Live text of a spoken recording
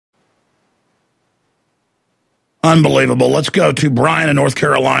Unbelievable. Let's go to Brian in North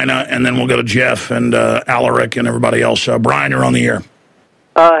Carolina, and then we'll go to Jeff and Alaric and everybody else. Brian, you're on the air.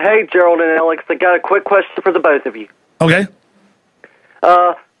 Hey, Gerald and Alex. I got a quick question for the both of you. Okay.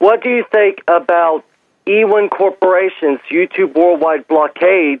 What do you think about eOne Corporation's YouTube worldwide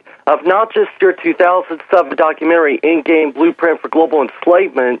blockade of not just your 2007 documentary, Endgame Blueprint for Global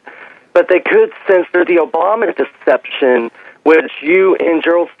Enslavement, but they could censor the Obama deception, which you and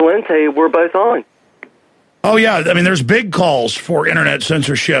Gerald Celente were both on? Oh, yeah. I mean, there's big calls for internet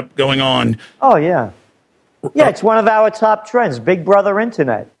censorship going on. Oh, yeah. Yeah, it's one of our top trends, Big Brother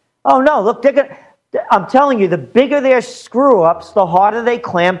Internet. Oh, no, look, I'm telling you, the bigger their screw-ups, the harder they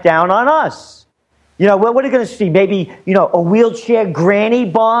clamp down on us. You know, what are you going to see? Maybe, you know, a wheelchair granny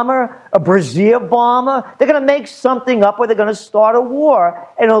bomber, a brassiere bomber? They're going to make something up where they're going to start a war,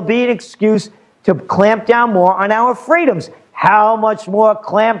 and it'll be an excuse to clamp down more on our freedoms. How much more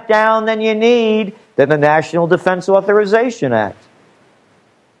clamp down than you need than the National Defense Authorization Act?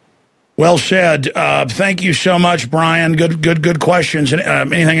 Well said. Thank you so much, Brian. Good questions.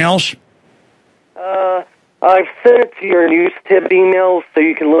 Anything else? I've sent it to your news tip emails so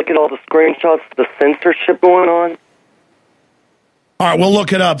you can look at all the screenshots of the censorship going on. All right, we'll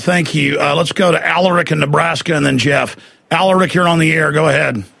look it up. Thank you. Let's go to Alaric in Nebraska and then Jeff. Alaric, you're on the air. Go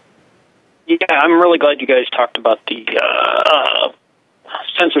ahead. Yeah, I'm really glad you guys talked about the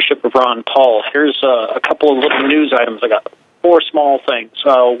censorship of Ron Paul. Here's a couple of little news items. I got 4 small things.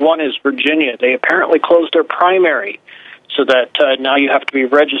 One is Virginia. They apparently closed their primary so that now you have to be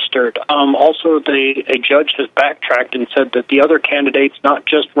registered. Also, a judge has backtracked and said that the other candidates, not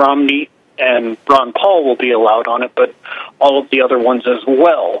just Romney and Ron Paul, will be allowed on it, but all of the other ones as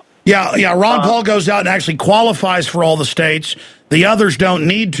well. Yeah. Ron Paul goes out and actually qualifies for all the states. The others don't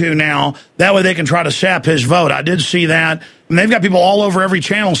need to now. That way they can try to sap his vote. I did see that. And they've got people all over every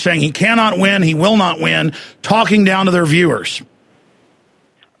channel saying he cannot win, he will not win, talking down to their viewers.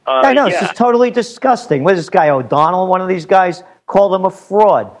 I know, it's just totally disgusting. What is this guy, O'Donnell, one of these guys, called him a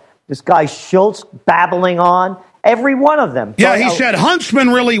fraud. This guy Schultz babbling on. Every one of them. Yeah, he said Huntsman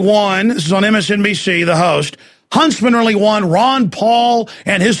really won. This is on MSNBC, the host. Huntsman really won. Ron Paul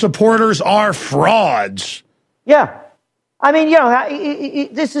and his supporters are frauds. Yeah. I mean, you know,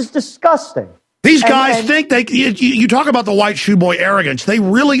 this is disgusting. These guys think they, you talk about the white shoe boy arrogance. They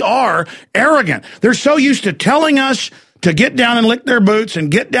really are arrogant. They're so used to telling us to get down and lick their boots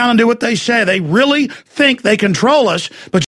and get down and do what they say. They really think they control us, but